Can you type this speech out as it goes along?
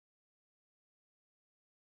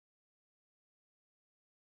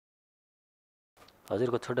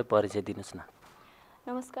हजुरको छोटो परिचय दिनुस् न।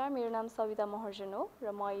 नमस्कार, मेरो नाम सविता महर्जन हो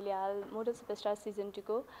र म अहिले हाल मोडल सुपरस्टार सिजन 2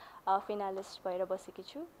 को फिनालिस्ट भएर बसेकी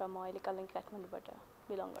छु र म अहिले कालिम्पोङ काठमाडौँबाट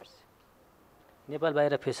बिलङ गर्छु। नेपाल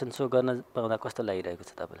बाहिर फेसन सो गर्न पाउँदा कस्तो लागिरहेको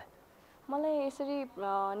छ तपाईँलाई? मलाई यसरी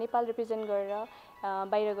नेपाल रिप्रेजेन्ट गरेर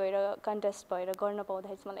बाहिर गएर कन्टेस्ट भएर गर्न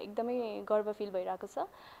पाउँदाखेरि चाहिँ मलाई एकदमै गर्व फिल भइरहेको छ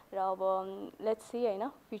र अब लेट्स सी हैन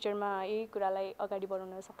फ्युचरमा यही कुरालाई अगाडि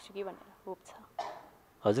बढाउन सक्छु कि भन्ने होप छ।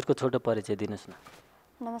 हजुरको छोटो परिचय दिनुस् न।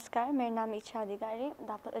 नमस्कार, मेरो नाम इच्छा अधिकारी।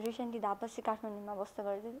 रिसेन्टली दापसी काठमाडौँमा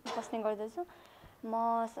बस्ने गर्दछु। म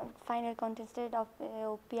फाइनल कन्टेस्टेन्ट अफ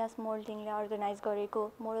पियास मोल्डिङले अर्गनाइज गरेको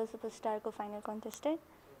मोडल सुपरस्टारको फाइनल कन्टेस्टेन्ट।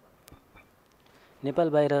 नेपाल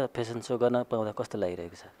बाहिर फेसन सो गर्न पाउँदा कस्तो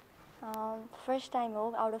लागिरहेको छ? फर्स्ट टाइम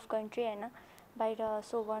हो आउट अफ कन्ट्री होइन, बाहिर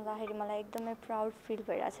सो गर्दाखेरि मलाई एकदमै प्राउड फिल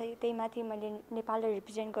भइरहेको छ। त्यही माथि मैले नेपाललाई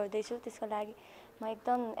रिप्रेजेन्ट गर्दैछु, त्यसको लागि म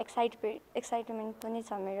एकदम एक्साइटमेन्ट पनि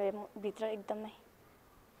छ मेरो भित्र एकदमै।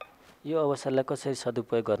 यो अवसरलाई कसरी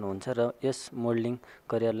सदुपयोग गर्नुहुन्छ र यस मोल्डिङ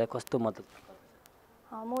करियरलाई कस्तो मद्दत गर्छ?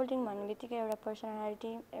 मोल्डिङ भन्ने बित्तिकै एउटा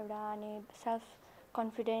पर्सनालिटी एउटा अनि सेल्फ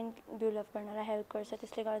कन्फिडेन्ट डेभलप गर्नलाई हेल्प गर्छ।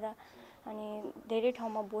 त्यसले गर्दा अनि धेरै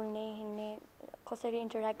ठाउँमा बोल्ने हिँड्ने कसरी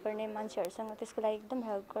इन्टरेक्ट गर्ने मान्छेहरूसँग त्यसको लागि एकदम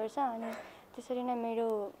हेल्प गर्छ। अनि त्यसरी नै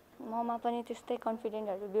ममा पनि त्यस्तै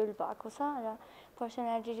कन्फिडेन्टहरू बिल्ड भएको छ र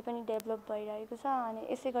पर्सनालिटी पनि डेभलप भइरहेको छ। अनि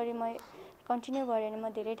यसै गरी म कन्टिन्यू गरेँ भने म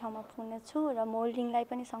धेरै ठाउँमा पुग्नेछु र मोल्डिङलाई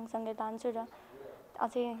पनि सँगसँगै लान्छु र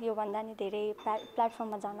अझै योभन्दा नि धेरै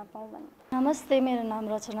प्लेटफर्ममा जान पाऊँ भन्ने। नमस्ते, मेरो नाम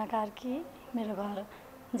रचना कार्की, मेरो घर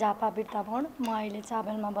झापा बिर्तामोड। म अहिले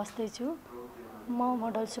चाबेलमा बस्दैछु। म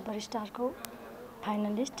मोडल सुपरस्टारको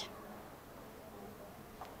फाइनलिस्ट।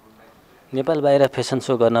 नेपाल बाहिर फेसन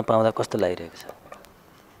सो गर्न पाउँदा कस्तो लागिरहेको छ?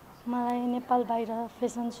 मलाई नेपाल बाहिर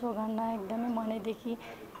फेसन सो गर्न एकदमै मनैदेखि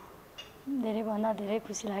धेरैभन्दा धेरै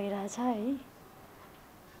खुसी लागिरहेछ है।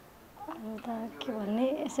 अरू त के भन्ने,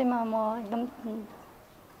 यसैमा म एकदम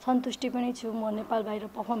सन्तुष्टि पनि छु। म नेपाल बाहिर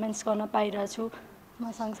पर्फर्मेन्स गर्न पाइरहेछु।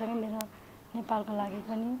 म सँगसँगै मेरो नेपालको लागि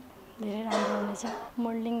पनि धेरै राम्रो हुनेछ।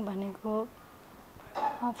 मोल्डिङ भनेको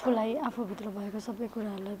आफूलाई आफूभित्र भएको सबै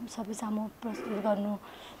कुराहरूलाई सबै सामु प्रस्तुत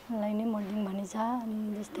गर्नुलाई नै मोल्डिङ भनिन्छ। अनि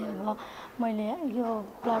जस्तै अब मैले यो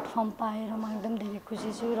प्लेटफर्म पाएर म एकदम धेरै खुसी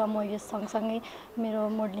छु र म यस सँगसँगै मेरो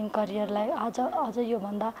मोडलिङ करियरलाई अझ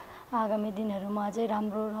योभन्दा आगामी दिनहरूमा अझै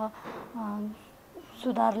राम्रो र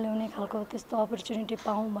सुधार ल्याउने खालको त्यस्तो अपर्च्युनिटी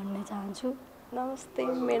पाऊँ भन्ने चाहन्छु। नमस्ते,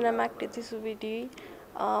 मेरो नाम आकृति सुवेदी।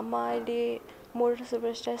 म अहिले मोडल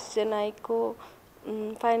सुपरस्टार सिजन 1 को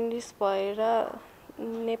फाइनलिस्ट भएर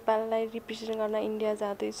नेपाललाई रिप्रेजेन्ट गर्न इन्डिया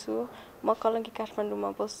जाँदैछु। म कालिम्पोङ काठमाडौँमा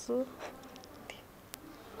बस्छु।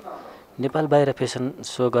 नेपाल बाहिर फेसन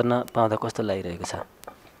सो गर्न पाउँदा कस्तो लागिरहेको छ?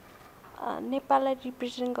 नेपाललाई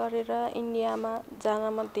रिप्रेजेन्ट गरेर इन्डियामा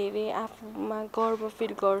जानमा धेरै आफूमा गर्व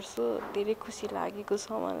फिल गर्छु। धेरै खुसी लागेको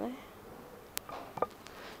छ मलाई।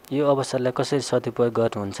 यो अवसरलाई कसरी सदुपयोग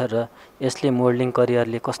गर्नुहुन्छ र यसले मोल्डिङ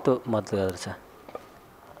करियरले कस्तो मद्दत गर्छ?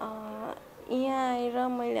 यहाँ आएर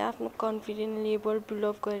मैले आफ्नो कन्फिडेन्ट लेभल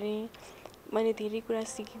बिल्डअप गरेँ। मैले धेरै कुरा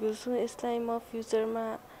सिकेको छु। यसलाई म फ्युचरमा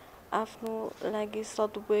आफ्नो लागि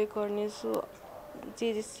सदुपयोग गर्नेछु।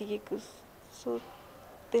 जे सिकेको छु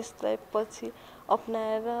त्यसलाई पछि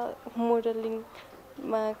अपनाएर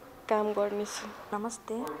मोडलिङमा काम गर्नेछु।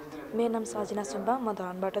 नमस्ते, मेरो नाम सजना सुब्बा, म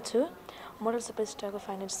धनबाट छु। मोडल सुपरस्टारको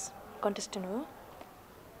फाइनलिस्ट कन्टेस्टेन्ट हो।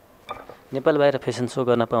 नेपाल बाहिर फेसन सो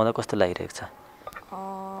गर्न पाउँदा कस्तो लागिरहेको छ?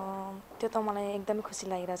 त्यो त मलाई एकदमै खुसी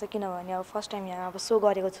लागिरहेछ, किनभने अब फर्स्ट टाइम यहाँ अब सो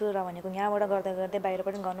गरेको छु र भनेको यहाँबाट गर्दै गर्दै बाहिर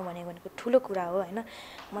पनि गर्नु भनेको ठुलो कुरा हो होइन।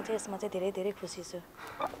 म चाहिँ यसमा चाहिँ धेरै धेरै खुसी छु।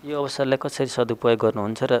 यो अवसरलाई कसरी सदुपयोग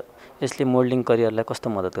गर्नुहुन्छ र यसले मोल्डिङ करियरलाई कस्तो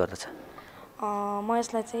मद्दत गर्दछ? म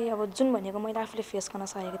यसलाई चाहिँ अब जुन भनेको मैले आफूले फेस गर्न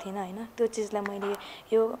सकेको थिइनँ होइन, त्यो चिजलाई मैले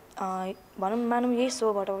यो मानौँ यही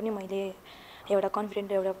सोबाट पनि मैले एउटा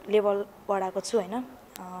कन्फिडेन्ट एउटा लेभल बढाएको छु होइन।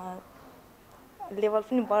 लेभल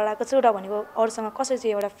पनि बढाएको छु र भनेको अरूसँग कसरी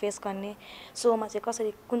चाहिँ एउटा फेस गर्ने, सोमा चाहिँ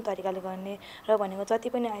कसरी कुन तरिकाले गर्ने र भनेको जति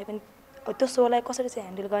पनि आए पनि त्यो सोलाई कसरी चाहिँ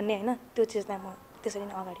ह्यान्डल गर्ने होइन, त्यो चिजलाई म त्यसरी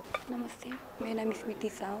नै अगाडि। नमस्ते, मेरो नाम स्मृति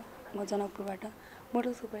साहु, म जनकपुरबाट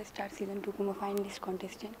मोडल सुपरस्टार सिजन 2 को म फाइनलिस्ट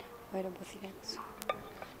कन्टेस्टेन्ट भएर बसिरहेको छु।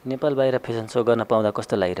 नेपाल बाहिर फेसन सो गर्न पाउँदा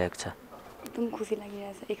कस्तो लागिरहेको छ? एकदम खुसी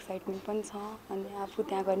लागिरहेछ, एक्साइटमेन्ट पनि छ। अनि आफू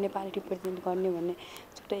त्यहाँ गएर नेपाल रिप्रेजेन्ट गर्ने भन्ने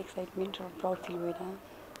छुट्टै एक्साइटमेन्ट र प्राउड फिल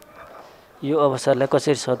भइरहेको। यो अवसरलाई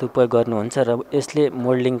कसरी सदुपयोग गर्नुहुन्छ र यसले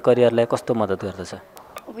मोल्डिङ करियरलाई कस्तो मद्दत गर्दछ?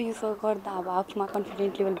 अब यो गर्दा अब आफूमा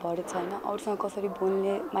कन्फिडेन्ट लेभल बढेछ होइन। अरूसँग कसरी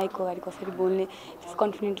बोल्ने, माइकको अगाडि कसरी बोल्ने, त्यस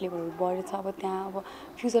कन्फिडेन्ट लेभलहरू बढेछ। अब त्यहाँ अब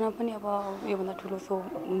फ्युचरमा पनि अब योभन्दा ठुलो सो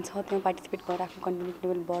हुन्छ, त्यहाँ पार्टिसिपेट गरेर आफ्नो कन्फिडेन्ट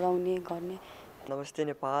लेभल बढाउने गर्ने। नमस्ते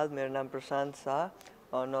नेपाल, मेरो नाम प्रशान्त शाह,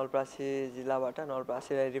 नवलपरासी जिल्लाबाट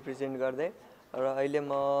नवलपरासीलाई रिप्रेजेन्ट गर्दै र अहिले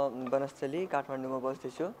म वनस्थली काठमाडौँमा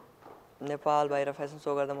बस्दैछु। नेपाल बाहिर फेसन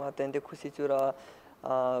सो गर्दा म अत्यन्तै खुसी छु र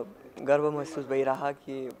गर्व महसुस भइरह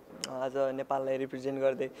कि आज नेपाललाई रिप्रेजेन्ट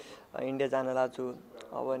गर्दै इन्डिया जान लाग्छु।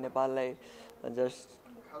 अब नेपाललाई जस्ट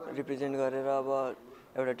रिप्रेजेन्ट गरेर अब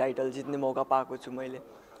एउटा टाइटल जित्ने मौका पाएको छु मैले।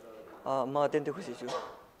 म अत्यन्तै खुसी छु।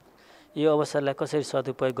 यो अवसरलाई कसरी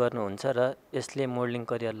सदुपयोग गर्नुहुन्छ र यसले मोडलिङ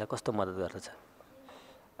करियरलाई कस्तो मद्दत गर्दछ?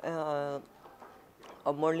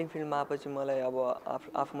 अब मोडलिङ फिल्डमा आएपछि मलाई अब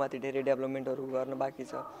आफूमाथि धेरै डेभलपमेन्टहरू गर्न बाँकी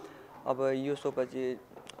छ। अब यो सोपछि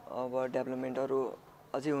अब डेभलपमेन्टहरू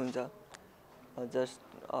अझै हुन्छ। जस्ट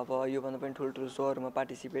अब योभन्दा पनि ठुल्ठुलो सोहरूमा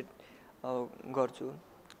पार्टिसिपेट गर्छु।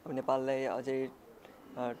 अब नेपाललाई अझै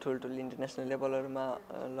ठुल्ठुलो इन्टरनेसनल लेभलहरूमा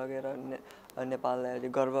लगेर नेपाललाई अझै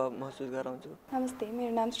गर्व महसुस गराउँछु। नमस्ते,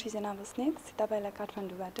 मेरो नाम सृजना बस्नेत, तपाईँलाई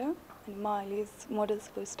काठमाडौँबाट, अनि म अहिले मोडल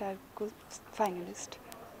सुपरस्टारको फाइनलिस्ट।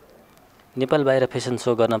 नेपाल बाहिर फेसन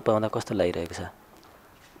सो गर्न पाउँदा कस्तो लागिरहेको छ?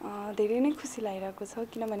 धेरै नै खुसी लागिरहेको छ,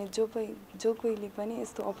 किनभने जो कोहीले पनि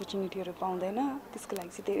यस्तो अपर्च्युनिटीहरू पाउँदैन, त्यसको लागि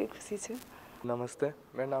चाहिँ धेरै खुसी छु।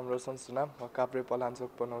 नमस्ते, मेरो नाम रोशन सुनाम, म काभ्रे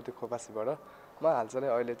पलाञ्चोक पनौती खोपासीबाट। म हालचालै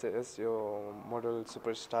अहिले चाहिँ यो मोडल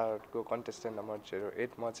सुपरस्टारको कन्टेस्टेन्ट नम्बर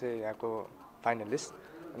 08 म चाहिँ यहाँको फाइनलिस्ट।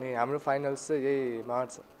 अनि हाम्रो फाइनल्स चाहिँ यही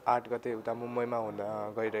मार्च 8 गते उता मुम्बईमा हुन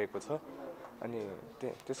गइरहेको छ। अनि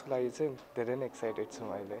त्यसको लागि चाहिँ धेरै नै एक्साइटेड छु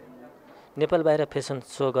अहिले। नेपाल बाहिर फेसन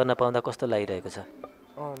सो गर्न पाउँदा कस्तो लागिरहेको छ?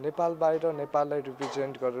 नेपाल बाहिर नेपाललाई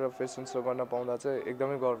रिप्रेजेन्ट गरेर फेसन सो गर्न पाउँदा चाहिँ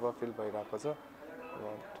एकदमै गर्व फिल भइरहेको छ।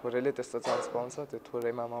 थोरैले त्यस्तो चान्स पाउँछ, त्यो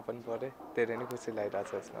थोरैमा म पनि परेँ, धेरै नै खुसी लागिरहेको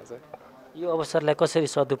छ यसमा चाहिँ। यो अवसरलाई कसरी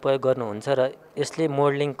सदुपयोग गर्नुहुन्छ र यसले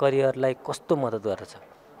मोडलिङ करियरलाई कस्तो मद्दत गर्दछ?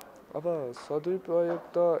 अब सदुपयोग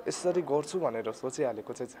त यसरी गर्छु भनेर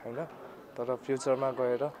सोचिहालेको चाहिँ छैन, तर फ्युचरमा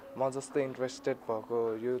गएर म जस्तै इन्ट्रेस्टेड भएको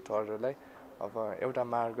युथहरूलाई अब एउटा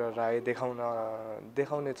मार्ग राय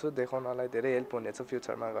देखाउनलाई धेरै हेल्प हुनेछ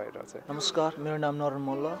फ्युचरमा गएर चाहिँ। नमस्कार, मेरो नाम नरन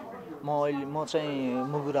मल्ल, म चाहिँ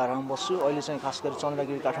मुगुराहारामा बस्छु। अहिले चाहिँ खास गरी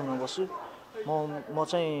चन्द्रगिरी काठमाडौँमा बस्छु। म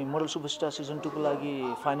चाहिँ मोडल सुपरस्टार सिजन 2 को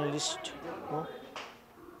लागि फाइनलिस्ट हो।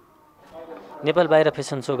 नेपाल बाहिर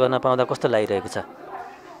फेसन सो गर्न पाउँदा कस्तो लागिरहेको छ?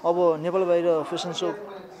 अब नेपाल बाहिर फेसन सो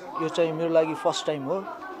यो चाहिँ मेरो लागि फर्स्ट टाइम हो।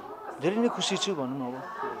 धेरै नै खुसी छु भनौँ न। अब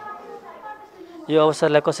यो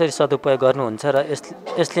अवसरलाई कसरी सदुपयोग गर्नुहुन्छ र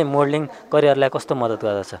यसले मोडलिङ करियरलाई कस्तो मद्दत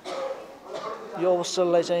गर्दछ? यो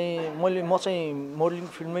अवसरलाई चाहिँ म चाहिँ मोडलिङ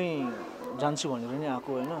फिल्डमै जान्छु भनेर नै आएको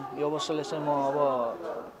होइन। यो अवसरलाई चाहिँ म अब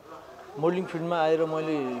मोडलिङ फिल्डमा आएर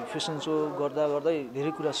मैले फेसन सो गर्दै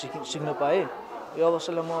धेरै कुरा सिक्न पाएँ। यो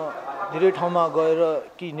अवसरलाई म धेरै ठाउँमा गएर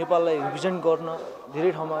कि नेपाललाई रिप्रेजेन्ट गर्न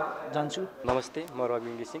धेरै ठाउँमा जान्छु। नमस्ते, म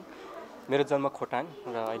रवि घिसिङ, मेरो जन्म खोटाङ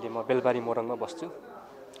र अहिले म बेलबारी मोरङमा बस्छु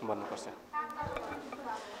भन्नुपर्छ।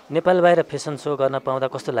 नेपाल बाहिर फेसन सो गर्न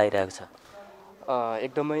पाउँदा कस्तो लागिरहेको छ?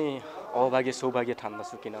 एकदमै अभाग्य सौभाग्य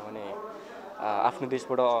ठान्दछु, किनभने आफ्नो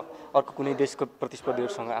देशबाट अर्को कुनै देशको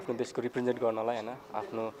प्रतिस्पर्धीहरूसँग आफ्नो देशको रिप्रेजेन्ट गर्नलाई होइन,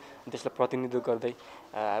 आफ्नो देशलाई प्रतिनिधित्व गर्दै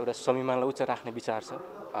एउटा स्वाभिमानलाई उच्च राख्ने विचार छ।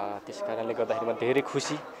 त्यस कारणले गर्दाखेरि म धेरै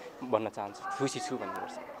खुसी छु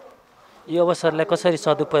भन्नुपर्छ। यो अवसरलाई कसरी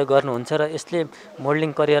सदुपयोग गर्नुहुन्छ र यसले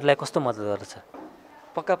मोडलिङ करियरलाई कस्तो मद्दत गर्दछ?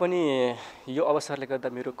 पक्का पनि यो अवसरले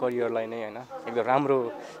गर्दा मेरो करियरलाई नै होइन एकदम राम्रो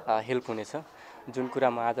हेल्प हुनेछ। जुन कुरा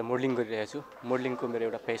म आज मोडलिङ गरिरहेको छु, मोडलिङको मेरो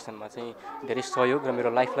एउटा पेसनमा चाहिँ धेरै सहयोग र मेरो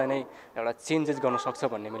लाइफलाई नै एउटा चेन्जेस गर्न सक्छ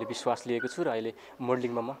भन्ने मैले विश्वास लिएको छु र अहिले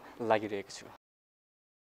मोडलिङमा म लागिरहेको छु।